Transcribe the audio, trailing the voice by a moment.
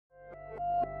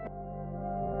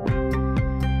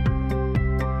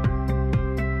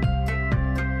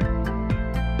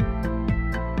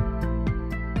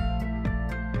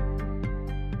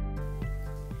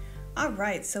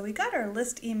right, so we got our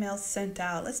list emails sent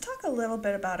out. Let's talk a little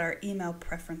bit about our email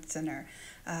preference center.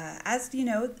 As you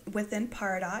know, within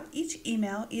Pardot, each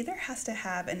email either has to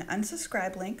have an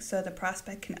unsubscribe link so the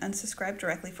prospect can unsubscribe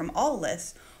directly from all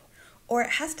lists, or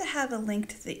it has to have a link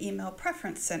to the email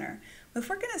preference center. If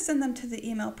we're going to send them to the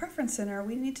email preference center,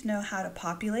 we need to know how to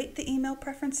populate the email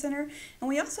preference center, and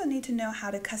we also need to know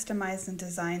how to customize and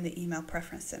design the email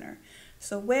preference center.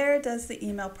 So where does the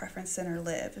email preference center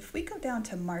live? If we go down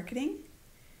to marketing,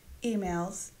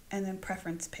 emails, and then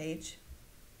preference page,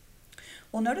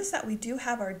 we'll notice that we do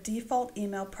have our default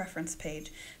email preference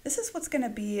page. This is what's going to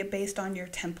be based on your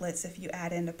templates if you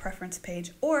add in the preference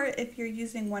page, or if you're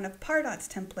using one of Pardot's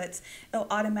templates, it'll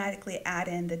automatically add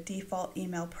in the default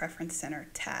email preference center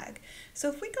tag. So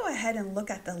if we go ahead and look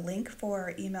at the link for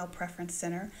our email preference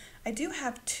center, I do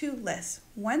have two lists.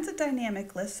 One's a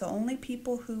dynamic list, so only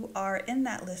people who are in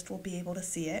that list will be able to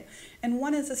see it. And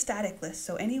one is a static list,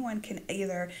 so anyone can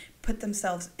either put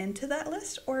themselves into that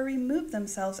list or remove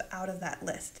themselves out of that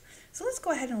list. So let's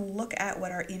go ahead and look at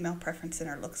what our email preference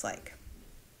center looks like.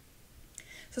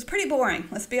 So it's pretty boring,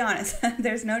 let's be honest.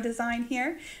 There's no design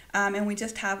here, and we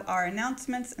just have our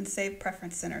announcements and save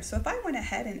preference center. So if I went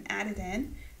ahead and added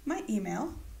in my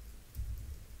email,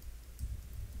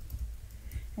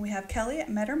 and we have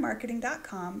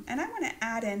Kelly@mettermarketing.com, and I want to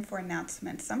add in for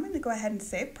announcements. So I'm going to go ahead and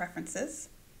save preferences.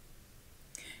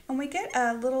 And we get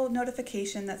a little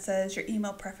notification that says your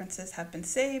email preferences have been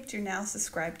saved. You're now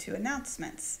subscribed to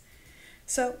announcements.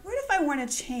 So what if I want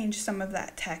to change some of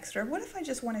that text, or what if I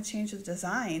just want to change the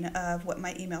design of what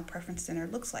my email preference center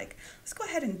looks like? Let's go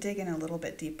ahead and dig in a little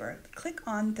bit deeper. Click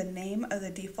on the name of the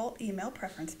default email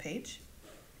preference page.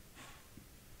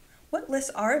 What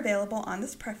lists are available on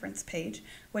this preference page,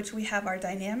 which we have our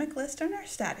dynamic list and our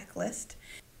static list.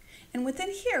 And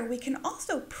within here, we can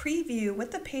also preview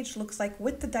what the page looks like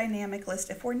with the dynamic list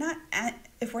if we're not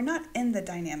in the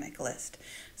dynamic list.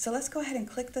 So let's go ahead and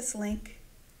click this link.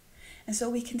 And so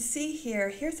we can see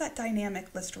here's that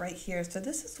dynamic list right here. So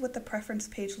this is what the preference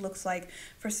page looks like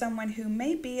for someone who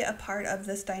may be a part of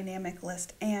this dynamic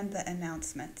list and the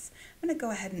announcements. I'm going to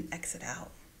go ahead and exit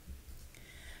out.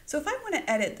 So if I want to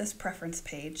edit this preference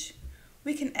page,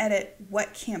 we can edit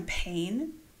what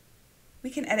campaign. We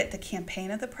can edit the campaign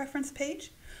of the preference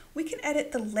page. We can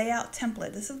edit the layout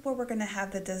template. This is where we're going to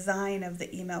have the design of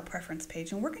the email preference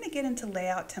page. And we're going to get into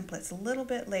layout templates a little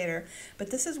bit later,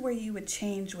 but this is where you would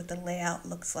change what the layout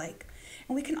looks like.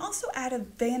 And we can also add a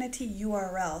vanity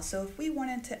URL. So if we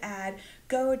wanted to add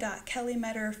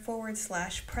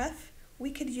go.kellymetter/pref,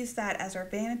 we could use that as our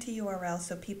vanity URL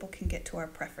so people can get to our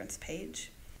preference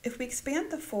page. If we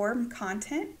expand the form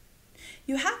content,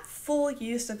 you have full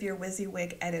use of your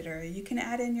WYSIWYG editor. You can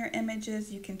add in your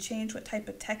images, you can change what type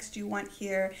of text you want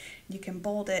here, you can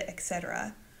bold it,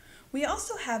 etc. We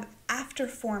also have after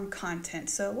form content.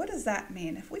 So what does that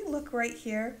mean? If we look right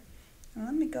here,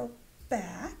 let me go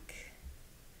back.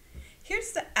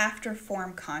 Here's the after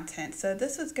form content. So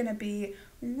this is going to be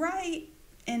right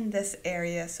in this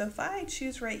area. So if I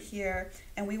choose right here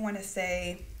and we want to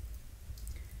say,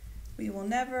 we will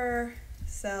never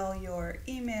sell your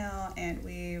email and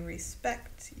we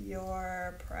respect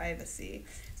your privacy.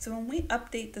 So when we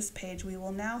update this page, we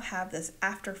will now have this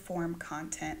after form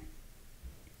content.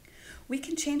 We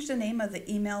can change the name of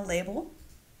the email label.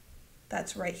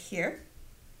 That's right here.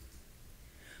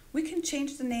 We can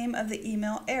change the name of the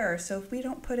email error. So if we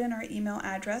don't put in our email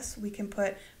address, we can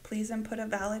put, please input a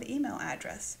valid email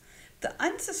address. The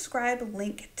unsubscribe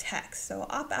link text, so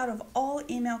opt out of all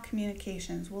email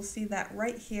communications. We'll see that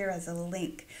right here as a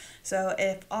link. So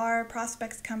if our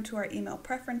prospects come to our email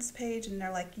preference page and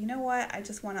they're like, you know what, I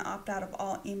just want to opt out of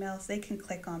all emails, they can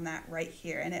click on that right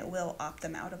here and it will opt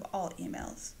them out of all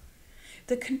emails.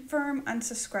 The confirm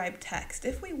unsubscribe text,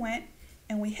 if we went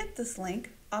and we hit this link,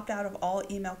 opt out of all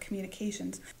email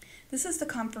communications, this is the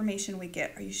confirmation we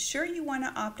get. Are you sure you want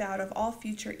to opt out of all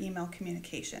future email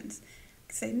communications?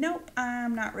 Say, nope,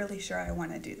 I'm not really sure I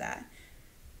want to do that.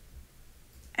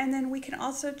 And then we can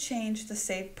also change the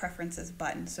Save Preferences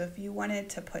button. So if you wanted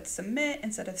to put Submit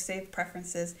instead of Save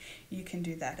Preferences, you can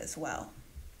do that as well.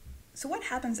 So what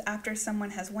happens after someone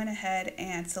has went ahead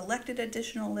and selected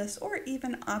additional lists or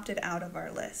even opted out of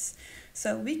our lists?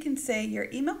 So we can say your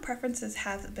email preferences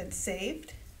have been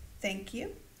saved. Thank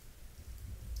you.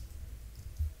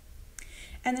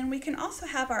 And then we can also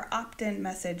have our opt-in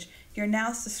message, you're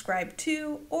now subscribed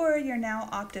to, or you're now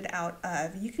opted out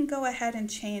of. You can go ahead and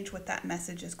change what that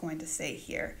message is going to say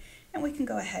here. And we can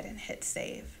go ahead and hit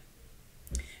save.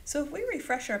 So if we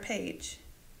refresh our page,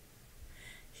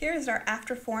 here is our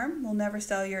after form, we'll never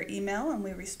sell your email and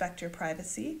we respect your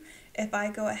privacy. If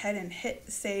I go ahead and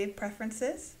hit save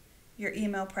preferences, your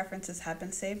email preferences have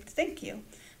been saved. Thank you.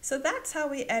 So that's how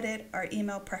we edit our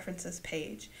email preferences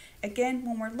page. Again,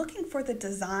 when we're looking for the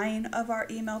design of our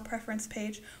email preference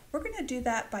page, we're going to do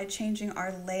that by changing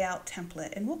our layout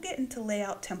template, and we'll get into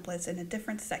layout templates in a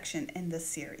different section in this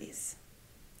series.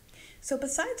 So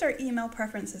besides our email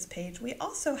preferences page, we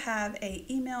also have an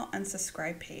email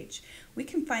unsubscribe page. We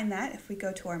can find that if we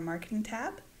go to our marketing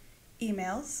tab,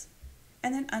 emails,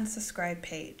 and then unsubscribe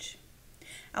page.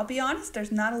 I'll be honest,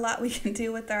 there's not a lot we can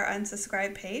do with our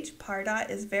unsubscribe page. Pardot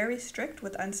is very strict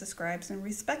with unsubscribes and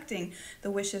respecting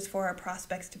the wishes for our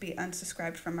prospects to be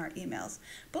unsubscribed from our emails.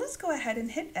 But let's go ahead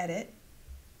and hit edit.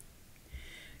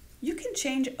 You can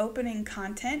change opening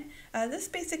content. This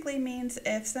basically means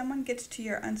if someone gets to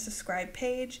your unsubscribe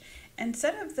page,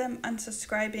 instead of them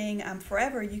unsubscribing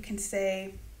forever, you can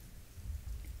say,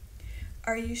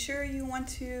 are you sure you want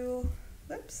to,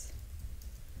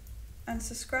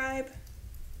 unsubscribe?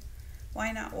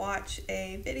 Why not watch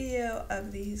a video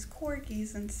of these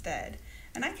corgis instead?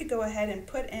 And I could go ahead and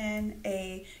put in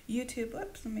a YouTube,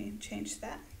 let me change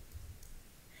that.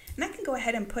 And I can go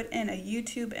ahead and put in a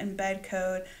YouTube embed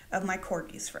code of my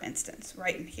corgis, for instance,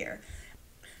 right in here.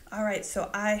 All right, so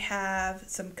I have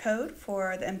some code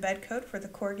for the embed code for the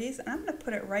corgis, and I'm going to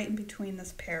put it right in between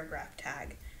this paragraph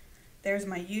tag. There's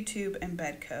my YouTube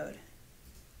embed code.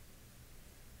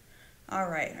 All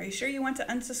right, are you sure you want to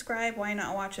unsubscribe? Why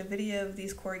not watch a video of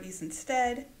these corgis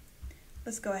instead?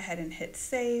 Let's go ahead and hit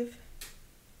save.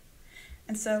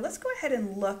 And so let's go ahead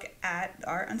and look at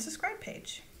our unsubscribe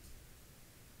page.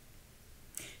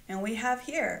 And we have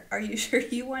here, are you sure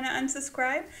you want to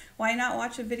unsubscribe? Why not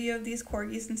watch a video of these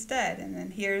corgis instead? And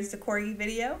then here's the corgi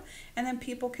video, and then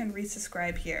people can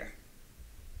resubscribe here.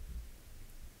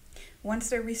 Once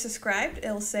they're resubscribed,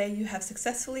 it'll say you have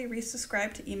successfully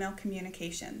resubscribed to email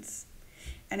communications.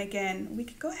 And again, we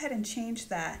can go ahead and change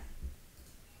that.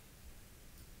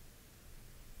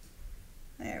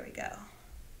 There we go.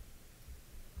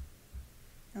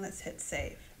 And let's hit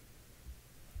save.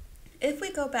 If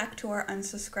we go back to our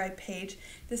unsubscribe page,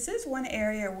 this is one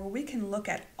area where we can look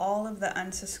at all of the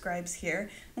unsubscribes here,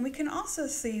 and we can also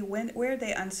see where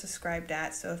they unsubscribed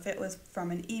at, so if it was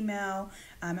from an email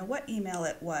and what email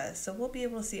it was. So we'll be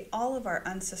able to see all of our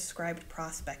unsubscribed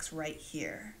prospects right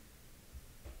here.